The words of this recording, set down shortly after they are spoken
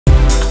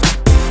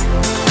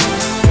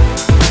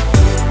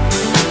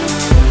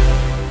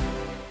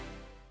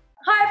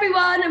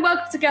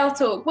Girl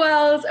Talk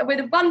World with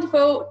a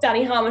wonderful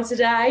Dani Harmer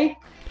today.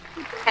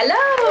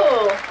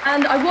 Hello!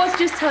 And I was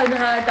just telling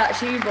her that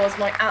she was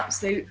my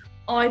absolute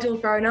idol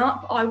growing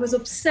up. I was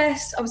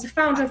obsessed. I was the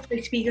founder of the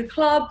Tracy Beaker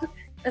Club.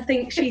 I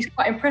think she's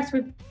quite impressed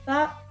with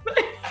that.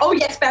 Oh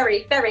yes,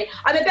 very, very.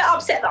 I'm a bit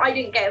upset that I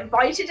didn't get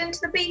invited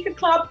into the Beaker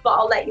Club, but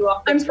I'll let you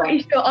off. I'm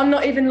pretty sure, I'm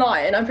not even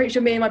lying, I'm pretty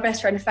sure me and my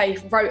best friend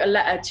Faith wrote a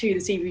letter to the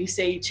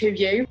CBBC to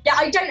you. Yeah,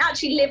 I don't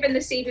actually live in the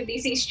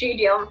CBBC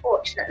studio,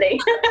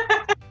 unfortunately.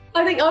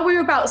 I think we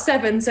were about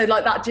 7, so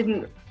like that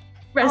didn't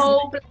resonate.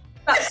 Oh,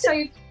 that's so...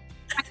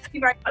 Thank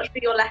you very much for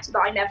your letter that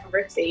I never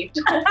received.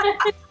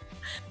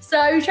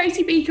 So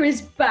Tracy Beaker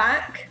is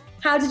back.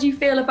 How did you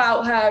feel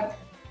about her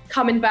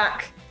coming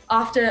back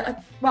after,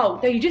 well,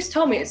 no, you just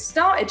told me it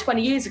started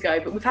 20 years ago,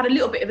 but we've had a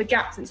little bit of a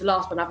gap since the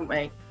last one, haven't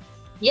we?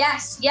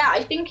 Yes, yeah,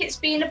 I think it's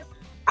been,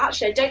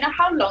 actually, I don't know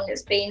how long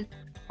it's been,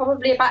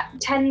 probably about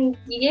 10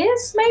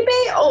 years, maybe?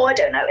 Oh, I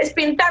don't know. It's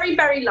been very,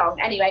 very long.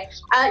 Anyway,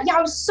 yeah,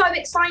 I was so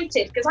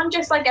excited because I'm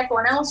just like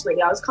everyone else,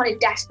 really. I was kind of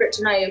desperate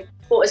to know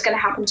what was going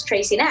to happen to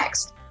Tracy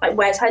next. Like,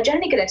 where's her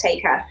journey going to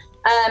take her?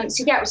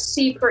 So yeah, it was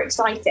super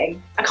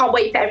exciting. I can't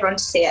wait for everyone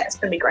to see it. It's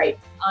going to be great.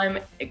 I'm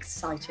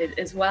excited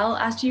as well,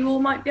 as you all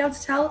might be able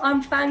to tell.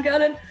 I'm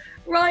fangirling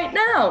right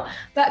now.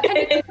 But can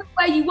you tell me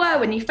where you were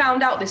when you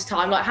found out this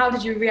time? Like, how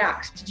did you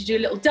react? Did you do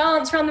a little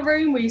dance around the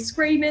room? Were you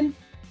screaming?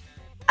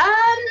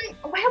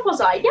 Where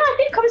was I? Yeah, I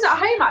think I was at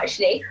home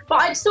actually.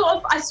 But I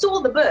saw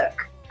the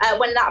book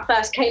when that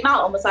first came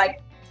out and was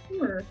like,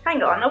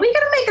 hang on, are we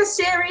going to make a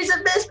series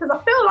of this? Because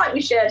I feel like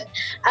we should.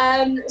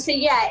 So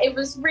yeah, it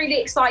was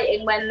really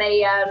exciting when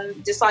they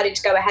decided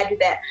to go ahead with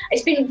it.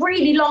 It's been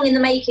really long in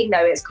the making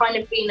though. It's kind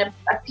of been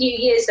a few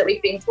years that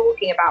we've been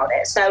talking about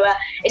it. So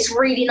it's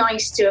really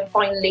nice to have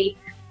finally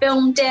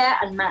filmed it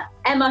and met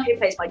Emma, who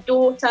plays my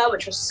daughter,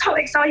 which was so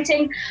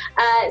exciting.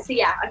 So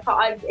yeah,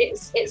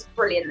 it's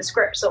brilliant. The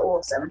scripts are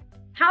awesome.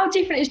 How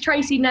different is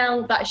Tracy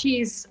now that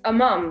she's a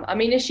mum? I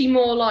mean, is she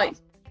more like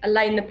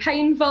Elaine the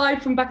Pain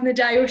vibe from back in the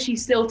day, or is she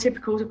still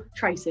typical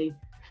Tracy?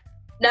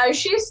 No,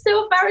 she's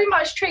still very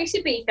much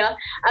Tracy Beaker.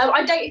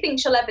 I don't think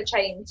she'll ever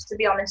change, to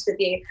be honest with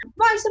you.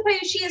 But I suppose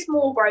she is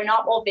more grown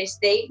up,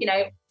 obviously. You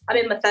know, I'm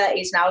in my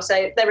 30s now,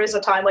 so there is a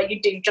time where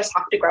you do just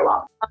have to grow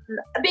up.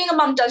 Being a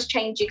mum does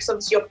change you because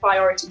obviously your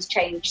priorities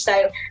change.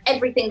 So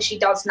everything she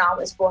does now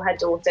is for her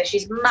daughter.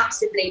 She's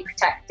massively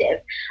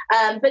protective.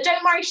 But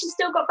don't worry, she's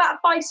still got that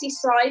feisty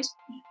side.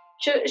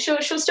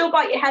 She'll still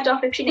bite your head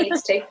off if she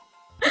needs to.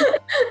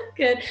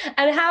 Good.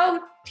 And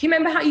do you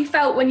remember how you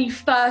felt when you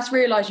first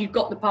realised you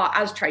got the part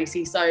as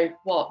Tracy? So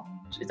what,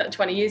 is that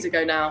 20 years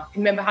ago now? Do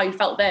you remember how you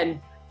felt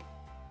then?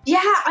 Yeah,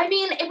 I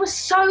mean, it was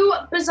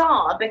so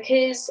bizarre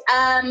because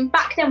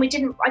back then I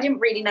didn't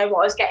really know what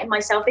I was getting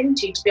myself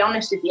into, to be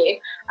honest with you.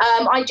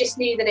 I just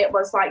knew that it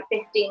was like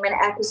 15-minute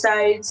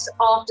episodes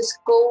after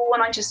school,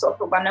 and I just sort of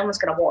thought, well, no one's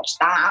going to watch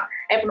that.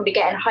 Everyone will be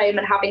getting home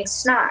and having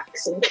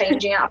snacks and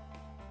changing out.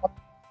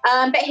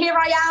 But here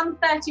I am,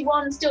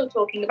 31, still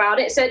talking about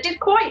it. So it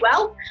did quite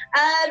well.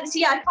 So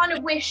yeah, I kind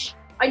of wish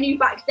I knew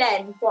back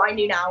then what I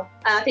knew now.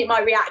 I think my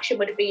reaction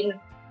would have been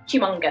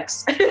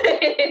humongous.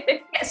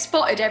 Get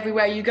spotted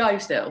everywhere you go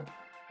still?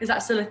 Is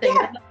that still a thing?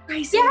 Yeah,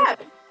 yeah,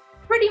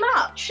 pretty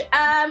much,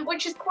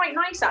 which is quite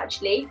nice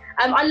actually.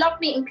 I love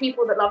meeting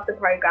people that love the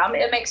programme.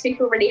 It makes me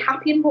feel really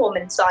happy and warm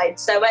inside.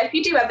 So if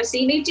you do ever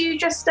see me, do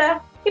just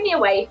give me a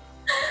wave.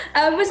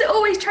 Was it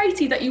always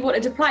Tracy that you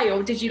wanted to play,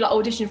 or did you like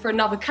audition for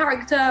another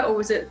character, or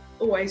was it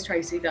always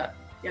Tracy that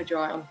you had your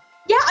eye on?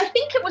 Yeah, I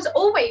think it was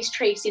always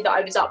Tracy that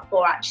I was up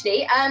for,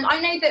 actually. I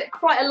know that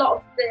quite a lot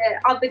of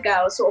the other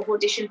girls sort of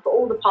auditioned for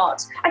all the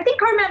parts. I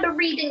think I remember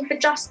reading for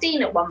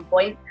Justine at one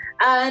point,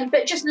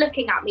 but just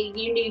looking at me,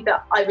 you knew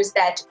that I was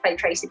there to play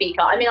Tracy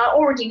Beaker. I mean, I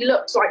already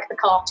looked like the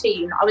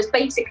cartoon. I was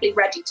basically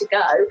ready to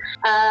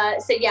go.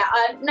 So yeah,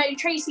 no,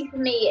 Tracy for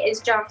me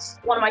is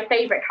just one of my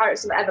favourite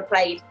characters I've ever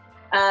played.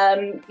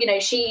 You know,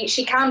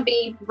 she can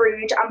be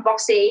rude and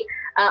bossy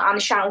and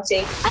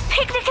shouty. A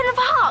picnic in the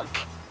park?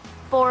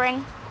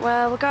 Boring.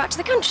 Well, we'll go out to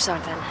the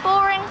countryside then.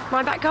 Boring.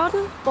 My back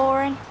garden?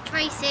 Boring.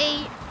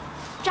 Tracy.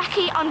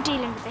 Jackie, I'm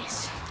dealing with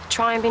this.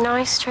 Try and be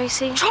nice,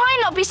 Tracy. Try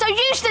and not be so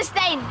useless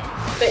then!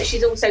 But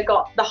she's also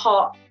got the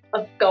heart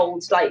of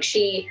gold. Like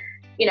she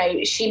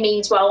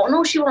means well, and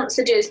all she wants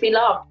to do is be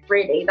loved,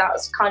 really.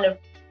 That's kind of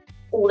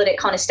all that it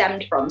kind of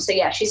stemmed from. So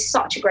yeah, she's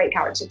such a great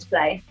character to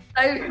play.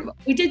 So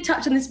we did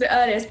touch on this a bit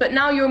earlier, but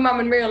now you're a mum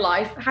in real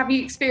life. Have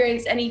you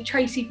experienced any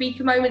Tracy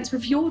Beaker moments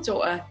with your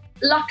daughter?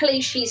 Luckily,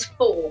 she's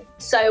 4,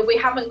 so we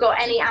haven't got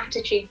any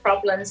attitude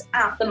problems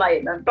at the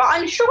moment, but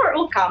I'm sure it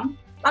will come.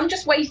 I'm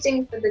just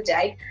waiting for the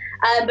day.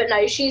 But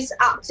no, she's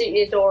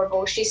absolutely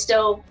adorable. She's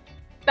still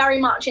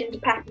very much into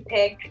Peppa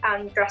Pig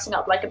and dressing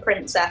up like a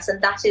princess,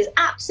 and that is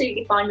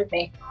absolutely fine with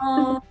me.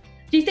 Do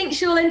you think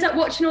she'll end up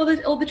watching all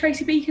the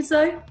Tracy Beakers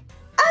though?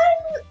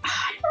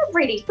 I haven't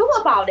really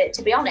thought about it,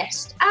 to be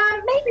honest.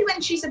 Maybe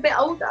when she's a bit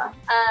older.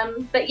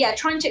 But yeah,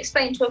 trying to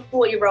explain to a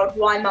 4-year-old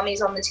why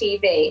mummy's on the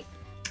TV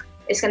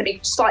is going to be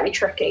slightly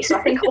tricky. So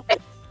I think I'll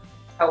wait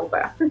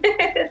over.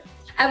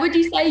 Would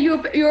you say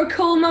you're a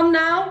cool mum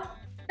now?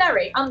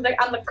 I'm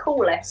the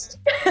coolest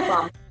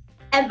mum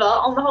ever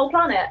on the whole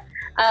planet.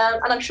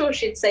 And I'm sure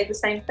she'd say the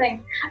same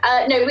thing.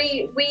 No,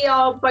 we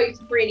are both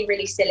really,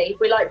 really silly.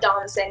 We like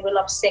dancing, we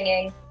love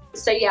singing.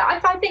 So yeah, I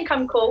think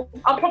I'm cool.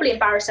 I'll probably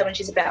embarrass her when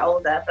she's a bit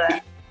older,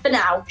 but for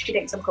now, she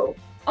thinks I'm cool.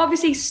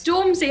 Obviously,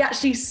 Stormzy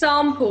actually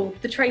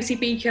sampled the Tracy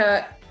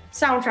Beaker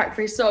soundtrack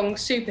for his song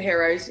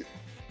Superheroes.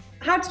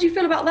 How did you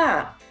feel about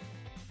that?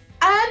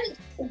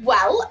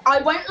 Well,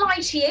 I won't lie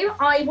to you.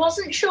 I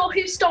wasn't sure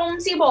who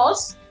Stormzy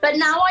was, but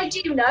now I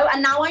do know,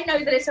 and now I know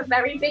that it's a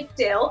very big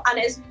deal and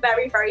it's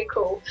very, very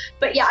cool.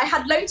 But yeah, I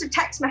had loads of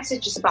text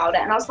messages about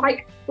it, and I was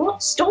like,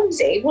 what,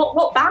 Stormzy?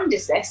 What band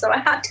is this? So I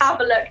had to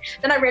have a look.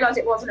 Then I realised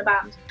it wasn't a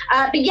band.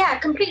 But yeah,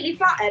 completely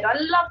flattered. I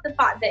love the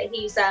fact that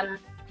he's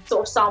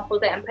sort of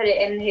sampled it and put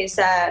it in his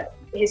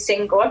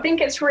single. I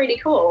think it's really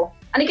cool.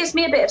 And it gives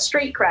me a bit of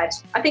street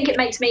cred. I think it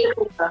makes me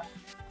cooler.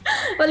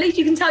 Well, at least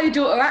you can tell your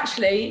daughter,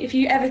 actually, if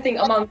you ever think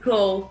I'm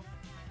uncool,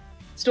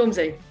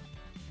 Stormzy.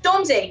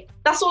 Stormzy.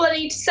 That's all I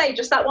need to say,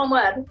 just that one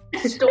word.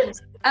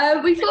 Stormzy.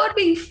 We thought it'd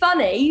be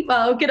funny,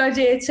 well, good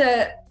idea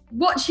to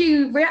watch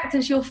you react to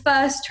your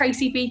first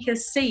Tracy Beaker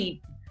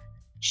scene.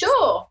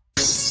 Sure.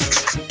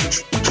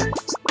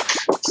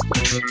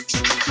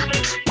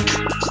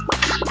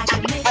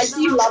 I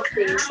do love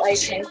these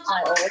opening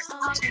titles.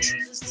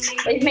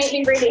 They make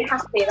me really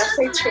happy. They're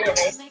so cheery.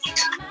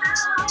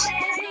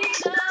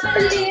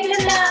 Believe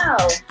it now,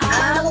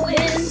 I'll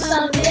win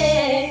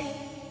someday.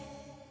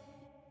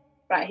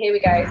 Right, here we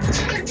go.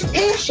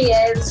 Here she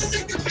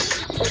is,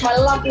 with my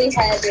lovely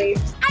hairdo.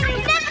 And you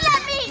never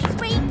let me eat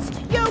sweets.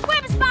 You're a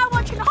whim smile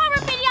watching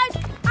horror videos,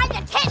 and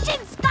your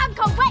kitchen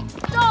skunk on wet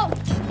floor.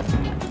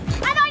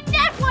 And I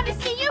never want to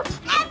see you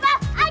ever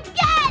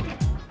again.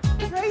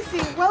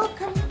 Tracy,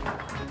 welcome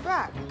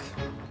back.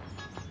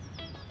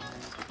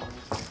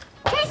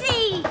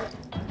 Tracy!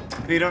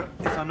 Peter,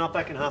 if I'm not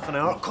back in half an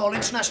hour, I'll call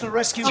International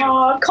Rescue.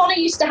 Oh, Connor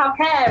used to have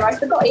hair. I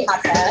forgot he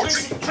had hair.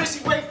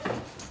 Tracy, wait!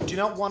 Do you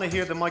not want to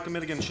hear the Michael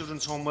Milligan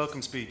Children's Home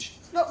welcome speech?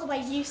 Not the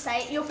way you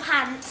say it, your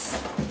pants.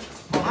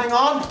 Oh, hang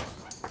on!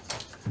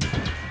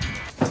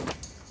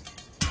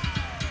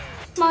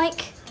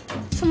 Mike,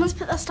 someone's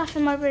put that stuff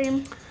in my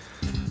room.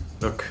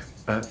 Look,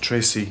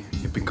 Tracy,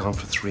 you've been gone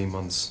for 3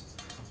 months.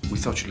 We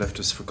thought you left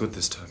us for good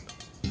this time.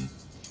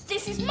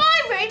 This is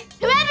my room.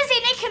 Whoever's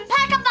in it can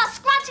pack up that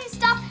scratchy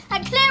stuff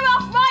and clear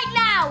off right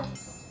now.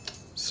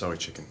 Sorry,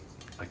 chicken.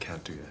 I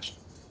can't do that.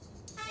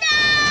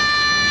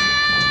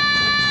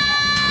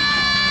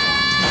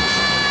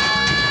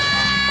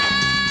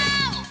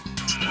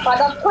 Right,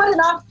 that's quite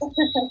enough.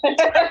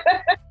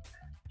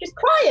 She's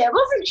quiet,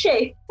 wasn't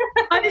she?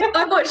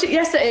 I watched it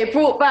yesterday. It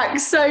brought back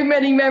so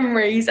many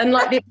memories, and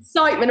like the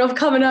excitement of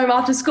coming home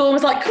after school. I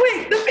was like,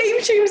 quick, the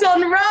theme tune's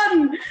on,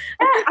 run!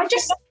 Yeah, I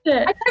don't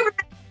remember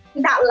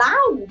that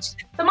loud.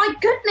 But my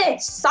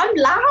goodness, so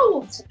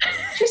loud.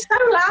 She's so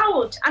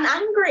loud and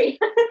angry.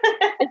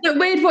 It's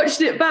weird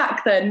watching it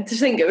back then to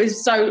think it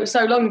was so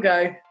long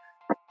ago.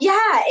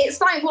 Yeah,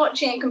 it's like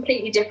watching a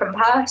completely different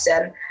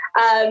person.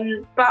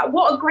 But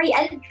what a great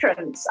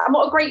entrance and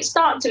what a great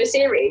start to a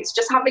series.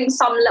 Just having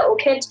some little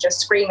kids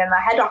just screaming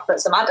their head off at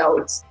some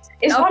adults.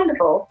 It's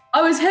wonderful.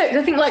 I was hooked.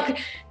 I think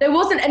like there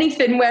wasn't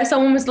anything where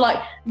someone was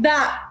like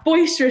that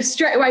boisterous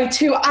straight away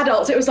to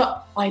adults. It was like,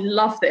 I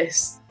love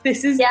this.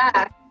 This is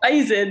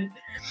amazing.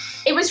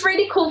 It was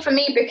really cool for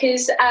me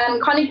because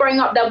kind of growing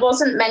up, there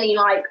wasn't many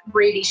like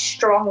really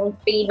strong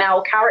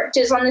female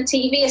characters on the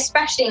TV,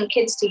 especially in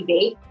kids'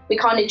 TV. We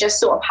kind of just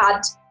sort of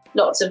had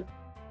lots of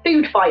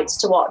food fights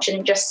to watch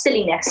and just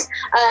silliness.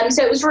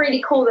 So it was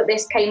really cool that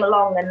this came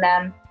along,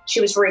 and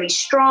she was really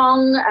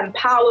strong and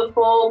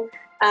powerful.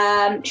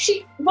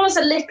 She was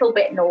a little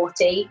bit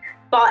naughty,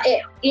 but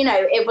it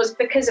was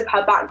because of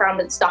her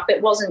background and stuff.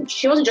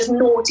 She wasn't just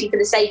naughty for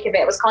the sake of it.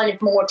 It was kind of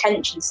more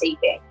attention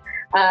seeking.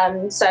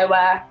 It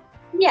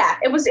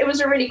was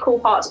a really cool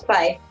part to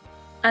play.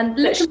 And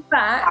looking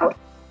back,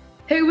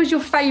 who was your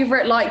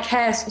favourite like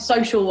care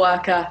social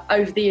worker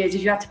over the years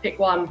if you had to pick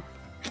one?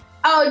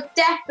 Oh,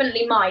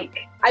 definitely Mike.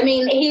 I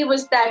mean, he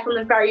was there from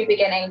the very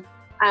beginning,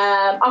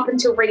 up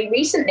until really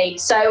recently.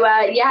 So,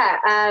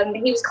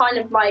 he was kind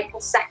of like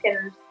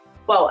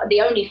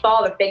the only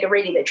father figure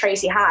really that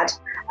Tracy had.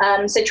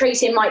 So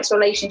Tracy and Mike's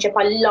relationship,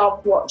 I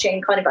loved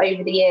watching kind of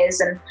over the years,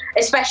 and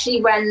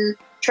especially when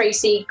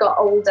Tracy got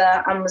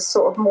older and was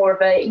sort of more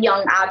of a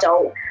young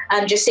adult,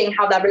 and just seeing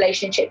how their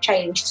relationship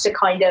changed to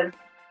kind of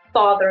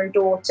father and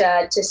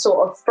daughter to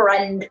sort of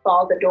friend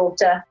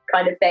father-daughter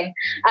kind of thing.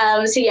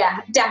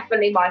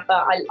 Definitely Mike.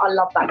 I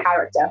love that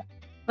character.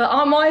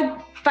 But my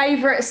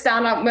favourite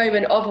standout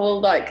moment of all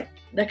like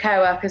the care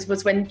workers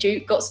was when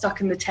Duke got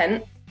stuck in the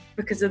tent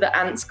because of the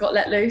ants got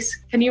let loose.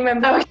 Can you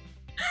remember? Oh,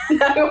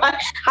 no, I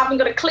haven't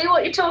got a clue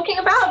what you're talking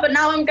about, but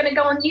now I'm going to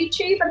go on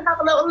YouTube and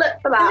have a little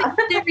look for that.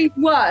 Series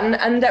 1,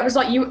 and that was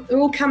like you were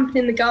all camping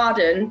in the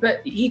garden,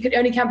 but he could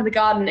only camp in the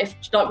garden if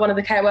like one of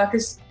the care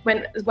workers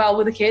went as well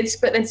with the kids.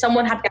 But then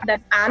someone had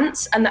them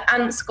ants, and the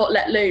ants got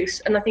let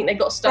loose, and I think they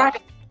got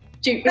stuck.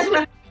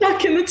 Right.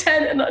 back in the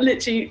tent, and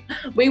literally,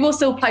 we will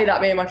still play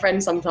that, me and my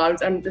friends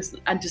sometimes, and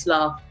just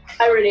laugh.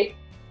 Oh, really?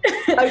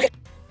 Okay,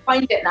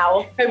 find it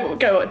now.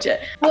 Go watch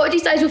it. What would you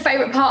say is your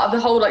favourite part of the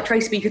whole like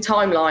Tracy Beaker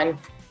timeline?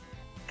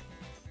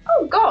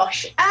 Oh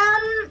gosh,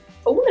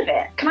 all of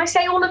it. Can I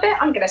say all of it?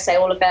 I'm going to say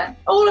all of it.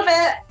 All of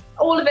it.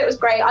 All of it was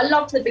great. I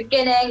loved the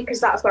beginning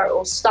because that's where it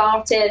all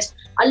started.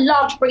 I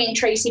loved bringing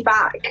Tracey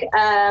back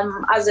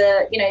as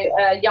a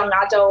young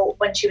adult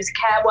when she was a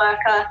care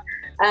worker,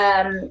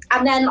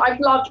 and then I've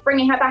loved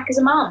bringing her back as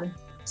a mum.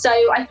 So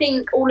I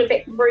think all of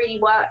it really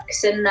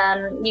works,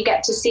 and you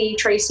get to see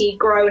Tracey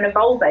grow and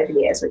evolve over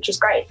the years, which is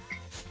great.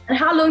 And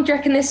how long do you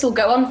reckon this will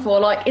go on for?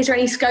 Like, is there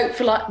any scope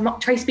for like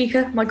Tracy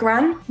Beaker, my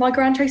gran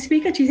Tracy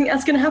Beaker? Do you think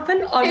that's going to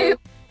happen?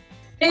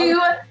 Who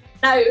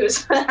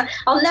knows?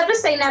 I'll never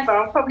say never.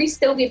 I'll probably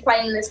still be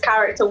playing this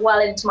character well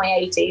into my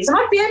 80s, and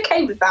I'd be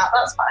okay with that.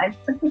 That's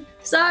fine.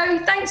 So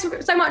thanks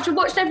so much for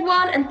watching,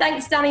 everyone, and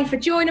thanks, Dani, for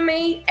joining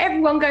me.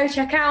 Everyone go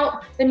check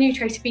out the new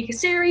Tracy Beaker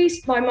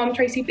series, My Mum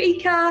Tracy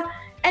Beaker.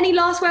 Any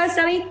last words,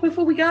 Dani,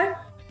 before we go?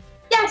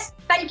 Yes,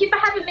 thank you for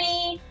having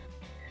me.